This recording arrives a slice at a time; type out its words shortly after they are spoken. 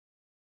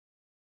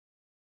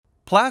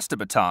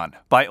Plastibeton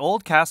by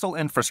Oldcastle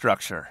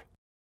Infrastructure.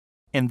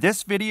 In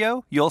this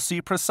video, you'll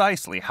see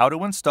precisely how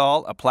to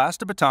install a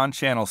Plastibeton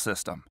channel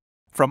system.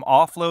 From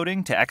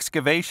offloading to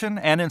excavation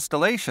and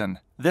installation,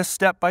 this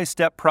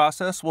step-by-step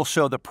process will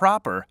show the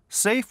proper,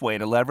 safe way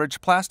to leverage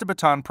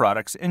Plastibeton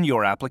products in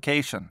your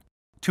application.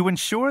 To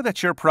ensure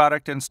that your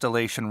product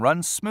installation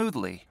runs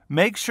smoothly,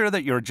 make sure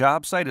that your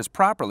job site is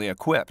properly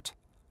equipped.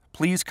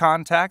 Please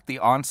contact the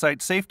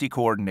on-site safety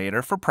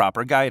coordinator for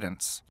proper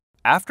guidance.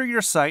 After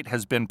your site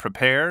has been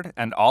prepared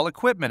and all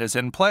equipment is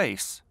in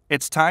place,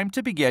 it's time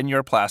to begin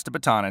your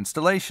Plastibeton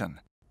installation.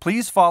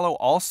 Please follow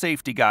all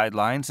safety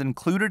guidelines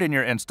included in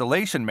your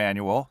installation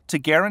manual to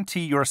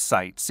guarantee your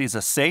site sees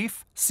a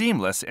safe,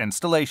 seamless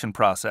installation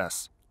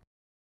process.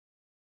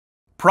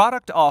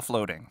 Product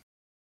offloading.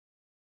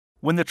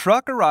 When the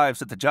truck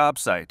arrives at the job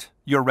site,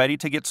 you're ready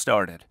to get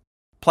started.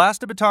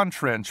 Plastibeton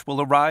trench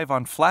will arrive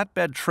on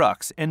flatbed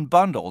trucks in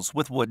bundles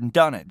with wooden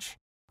dunnage.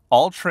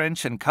 All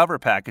trench and cover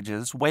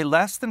packages weigh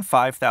less than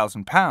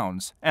 5,000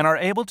 pounds and are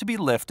able to be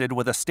lifted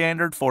with a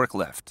standard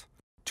forklift.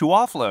 To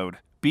offload,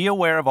 be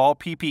aware of all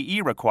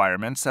PPE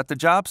requirements at the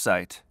job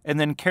site, and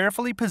then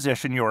carefully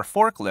position your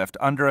forklift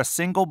under a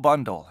single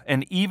bundle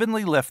and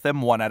evenly lift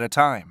them one at a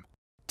time.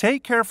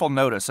 Take careful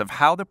notice of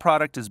how the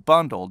product is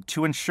bundled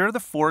to ensure the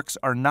forks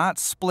are not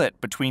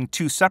split between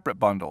two separate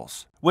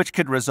bundles, which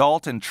could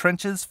result in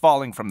trenches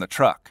falling from the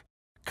truck.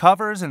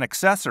 Covers and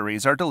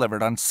accessories are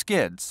delivered on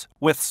skids,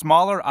 with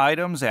smaller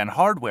items and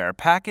hardware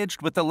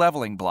packaged with the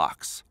leveling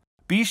blocks.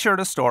 Be sure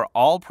to store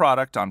all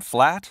product on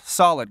flat,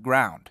 solid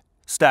ground.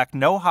 Stack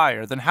no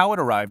higher than how it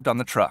arrived on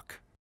the truck.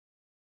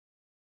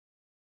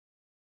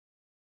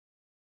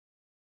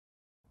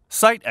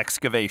 Site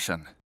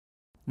excavation.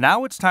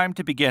 Now it's time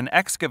to begin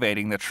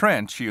excavating the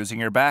trench using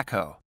your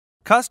backhoe.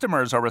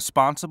 Customers are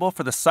responsible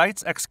for the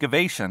site's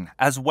excavation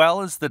as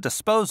well as the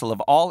disposal of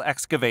all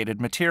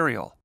excavated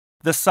material.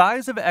 The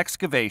size of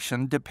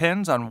excavation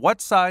depends on what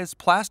size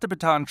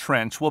Plastibeton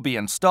trench will be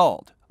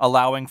installed,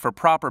 allowing for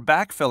proper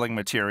backfilling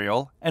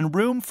material and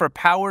room for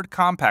powered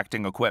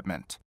compacting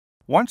equipment.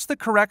 Once the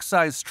correct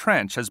size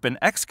trench has been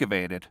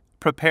excavated,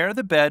 prepare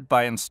the bed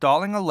by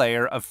installing a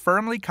layer of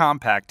firmly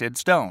compacted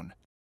stone.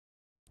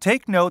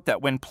 Take note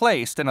that when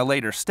placed in a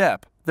later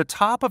step, the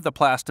top of the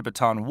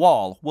Plastibeton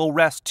wall will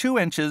rest 2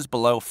 inches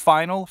below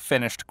final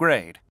finished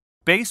grade.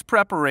 Base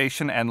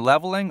preparation and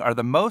leveling are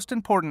the most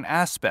important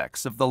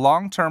aspects of the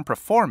long-term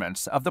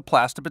performance of the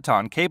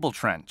Plastibeton cable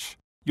trench.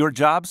 Your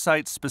job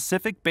site's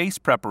specific base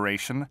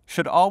preparation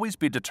should always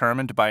be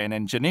determined by an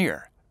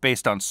engineer,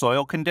 based on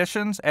soil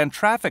conditions and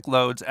traffic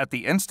loads at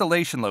the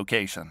installation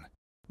location.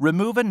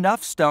 Remove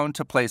enough stone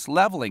to place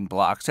leveling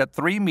blocks at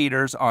 3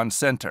 meters on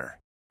center.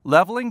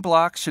 Leveling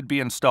blocks should be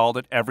installed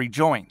at every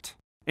joint.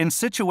 In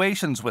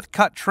situations with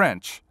cut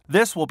trench,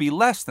 this will be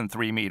less than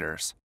 3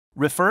 meters.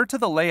 Refer to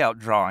the layout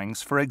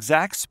drawings for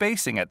exact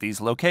spacing at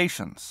these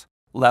locations.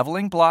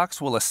 Leveling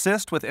blocks will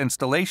assist with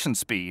installation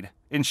speed,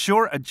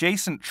 ensure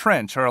adjacent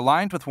trench are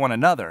aligned with one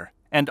another,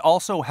 and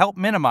also help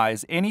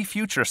minimize any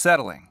future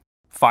settling.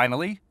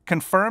 Finally,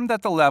 confirm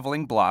that the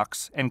leveling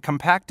blocks and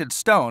compacted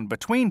stone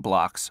between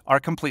blocks are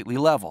completely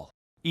level.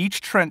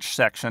 Each trench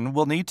section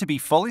will need to be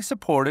fully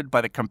supported by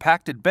the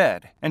compacted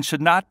bed and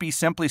should not be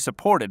simply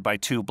supported by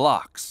 2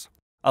 blocks.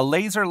 A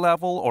laser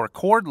level or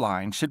cord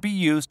line should be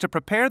used to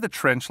prepare the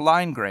trench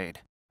line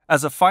grade.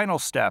 As a final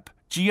step,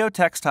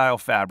 geotextile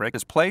fabric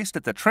is placed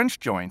at the trench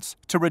joints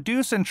to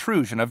reduce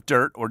intrusion of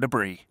dirt or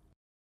debris.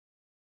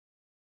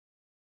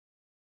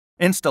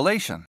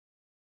 Installation.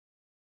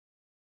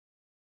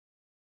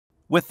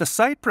 With the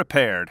site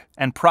prepared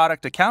and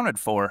product accounted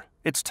for,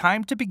 it's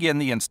time to begin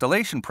the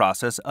installation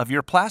process of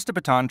your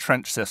Plastibeton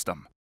trench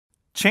system.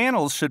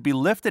 Channels should be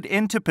lifted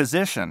into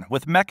position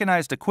with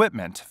mechanized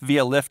equipment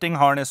via lifting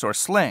harness or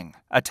sling,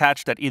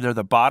 attached at either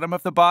the bottom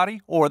of the body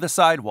or the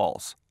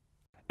sidewalls.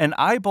 An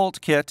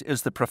eye-bolt kit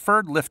is the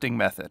preferred lifting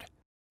method.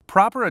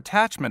 Proper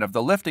attachment of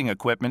the lifting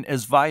equipment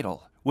is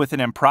vital, with an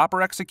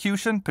improper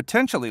execution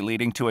potentially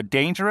leading to a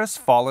dangerous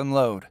fallen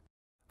load.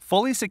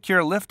 Fully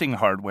secure lifting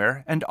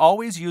hardware and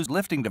always use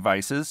lifting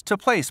devices to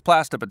place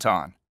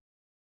Plastibeton.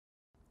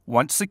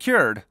 Once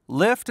secured,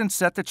 lift and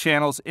set the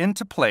channels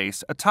into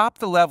place atop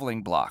the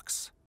leveling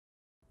blocks.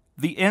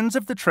 The ends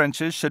of the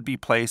trenches should be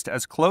placed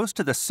as close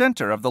to the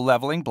center of the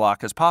leveling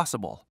block as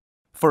possible.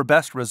 For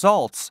best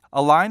results,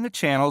 align the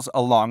channels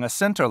along a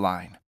center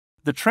line.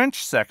 The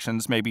trench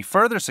sections may be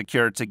further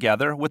secured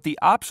together with the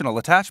optional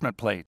attachment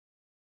plate.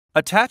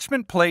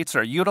 Attachment plates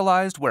are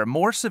utilized where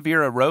more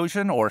severe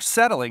erosion or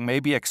settling may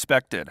be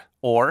expected,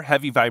 or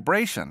heavy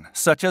vibration,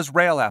 such as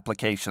rail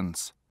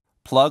applications.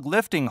 Plug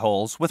lifting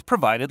holes with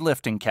provided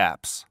lifting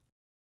caps.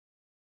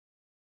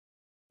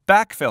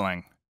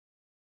 Backfilling.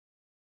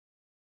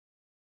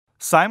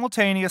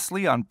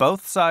 Simultaneously on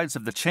both sides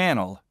of the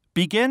channel,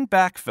 begin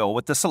backfill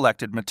with the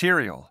selected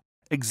material.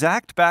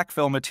 Exact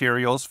backfill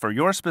materials for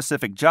your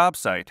specific job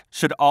site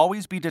should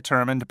always be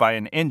determined by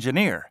an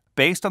engineer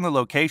based on the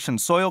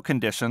location's soil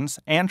conditions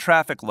and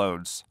traffic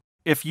loads.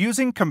 If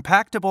using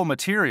compactable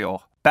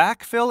material,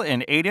 Backfill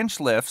in 8-inch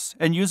lifts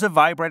and use a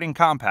vibrating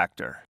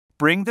compactor.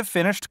 Bring the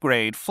finished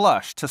grade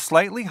flush to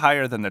slightly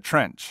higher than the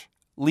trench.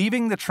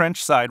 Leaving the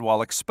trench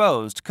sidewall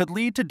exposed could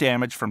lead to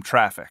damage from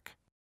traffic.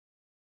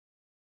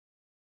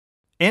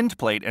 End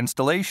plate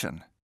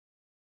installation.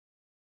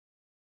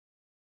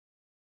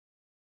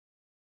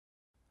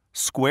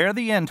 Square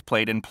the end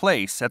plate in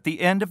place at the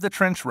end of the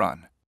trench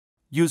run.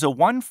 Use a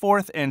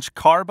 1/4 inch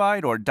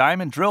carbide or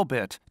diamond drill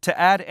bit to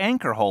add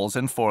anchor holes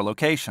in 4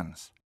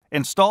 locations.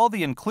 Install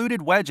the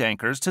included wedge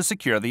anchors to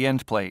secure the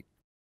end plate.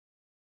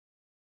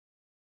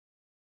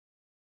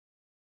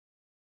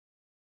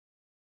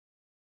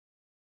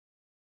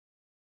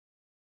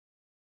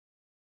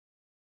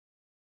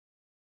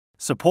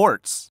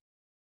 Supports.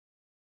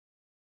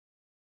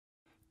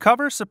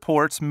 Cover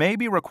supports may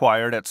be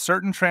required at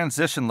certain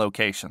transition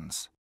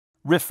locations.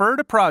 Refer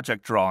to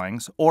project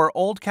drawings or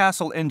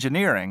Oldcastle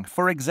Engineering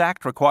for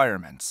exact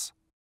requirements.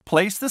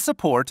 Place the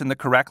support in the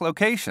correct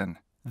location,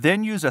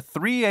 then use a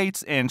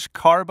 3/8 inch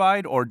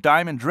carbide or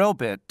diamond drill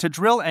bit to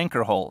drill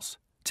anchor holes,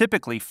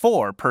 typically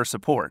 4 per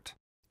support.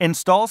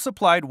 Install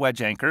supplied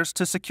wedge anchors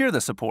to secure the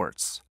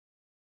supports.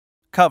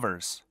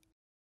 Covers.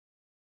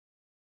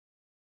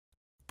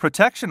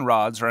 Protection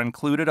rods are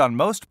included on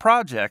most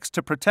projects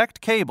to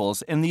protect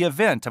cables in the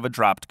event of a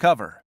dropped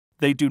cover.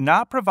 They do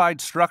not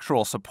provide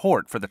structural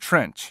support for the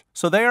trench,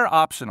 so they are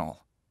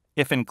optional.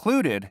 If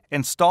included,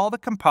 install the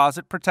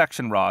composite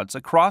protection rods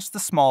across the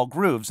small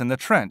grooves in the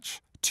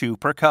trench, 2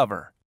 per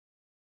cover.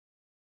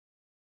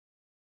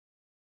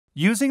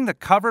 Using the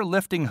cover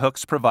lifting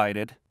hooks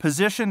provided,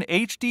 position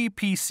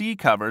HDPC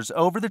covers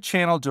over the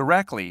channel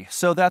directly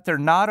so that they're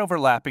not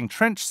overlapping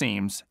trench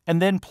seams,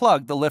 and then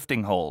plug the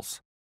lifting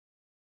holes.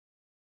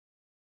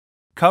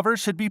 Covers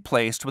should be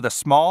placed with a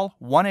small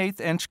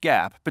 1/8 inch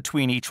gap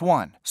between each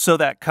one, so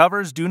that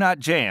covers do not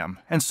jam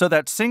and so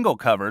that single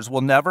covers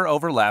will never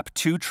overlap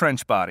 2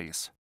 trench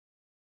bodies.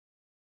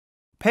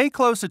 Pay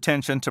close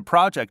attention to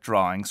project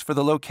drawings for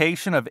the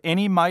location of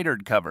any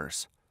mitered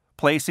covers.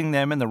 Placing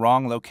them in the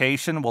wrong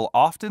location will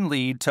often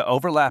lead to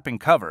overlapping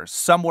covers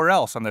somewhere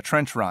else on the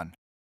trench run.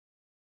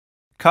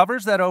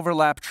 Covers that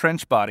overlap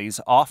trench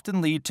bodies often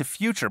lead to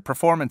future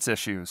performance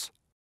issues.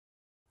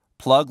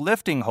 Plug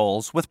lifting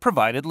holes with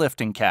provided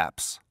lifting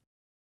caps.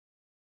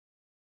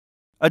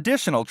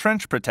 Additional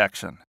trench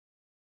protection.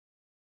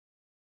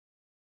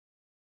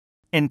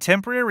 In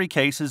temporary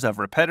cases of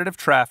repetitive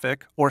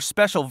traffic or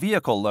special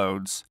vehicle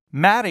loads,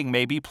 matting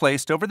may be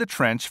placed over the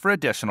trench for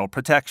additional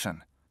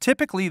protection.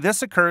 Typically,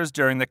 this occurs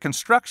during the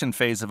construction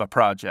phase of a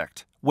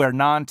project, where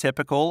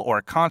non-typical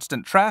or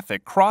constant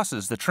traffic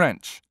crosses the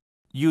trench.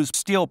 Use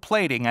steel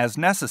plating as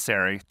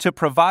necessary to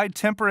provide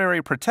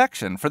temporary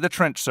protection for the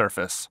trench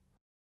surface.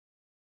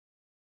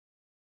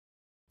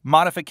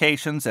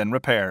 Modifications and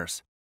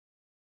repairs.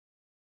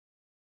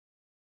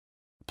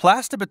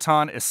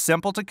 Plastibeton is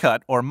simple to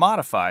cut or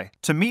modify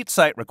to meet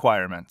site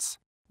requirements.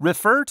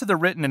 Refer to the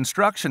written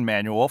instruction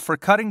manual for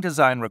cutting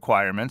design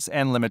requirements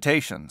and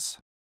limitations.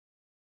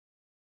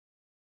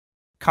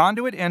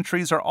 Conduit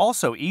entries are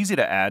also easy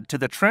to add to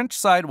the trench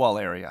sidewall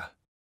area.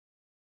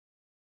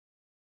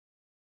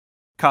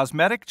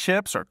 Cosmetic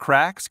chips or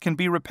cracks can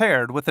be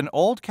repaired with an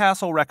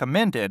Oldcastle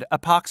recommended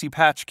epoxy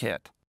patch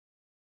kit.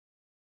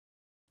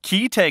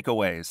 Key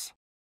takeaways.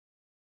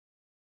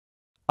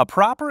 A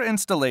proper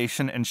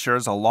installation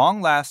ensures a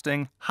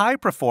long-lasting,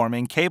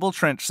 high-performing cable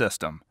trench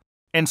system.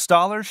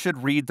 Installers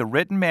should read the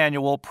written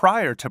manual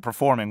prior to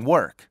performing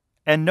work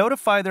and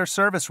notify their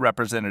service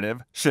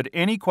representative should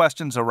any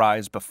questions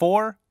arise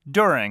before,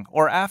 during,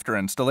 or after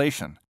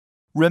installation.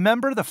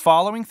 Remember the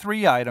following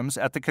 3 items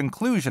at the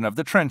conclusion of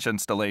the trench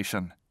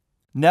installation.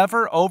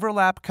 Never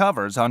overlap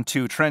covers on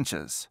 2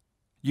 trenches.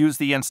 Use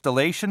the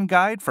installation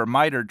guide for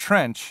mitered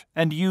trench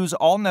and use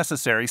all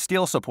necessary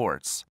steel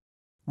supports.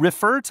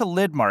 Refer to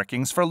lid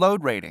markings for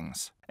load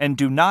ratings and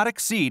do not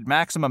exceed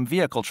maximum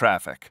vehicle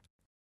traffic.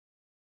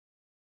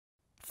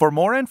 For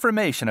more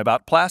information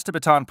about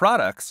Plastibeton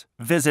products,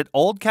 visit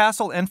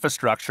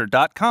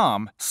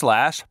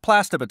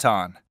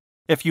oldcastleinfrastructure.com/Plastibeton.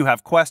 If you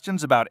have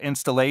questions about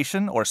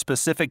installation or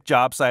specific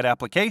job site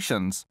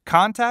applications,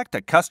 contact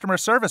a customer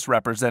service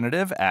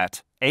representative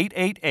at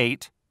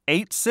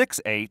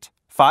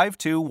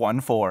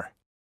 888-868-5214.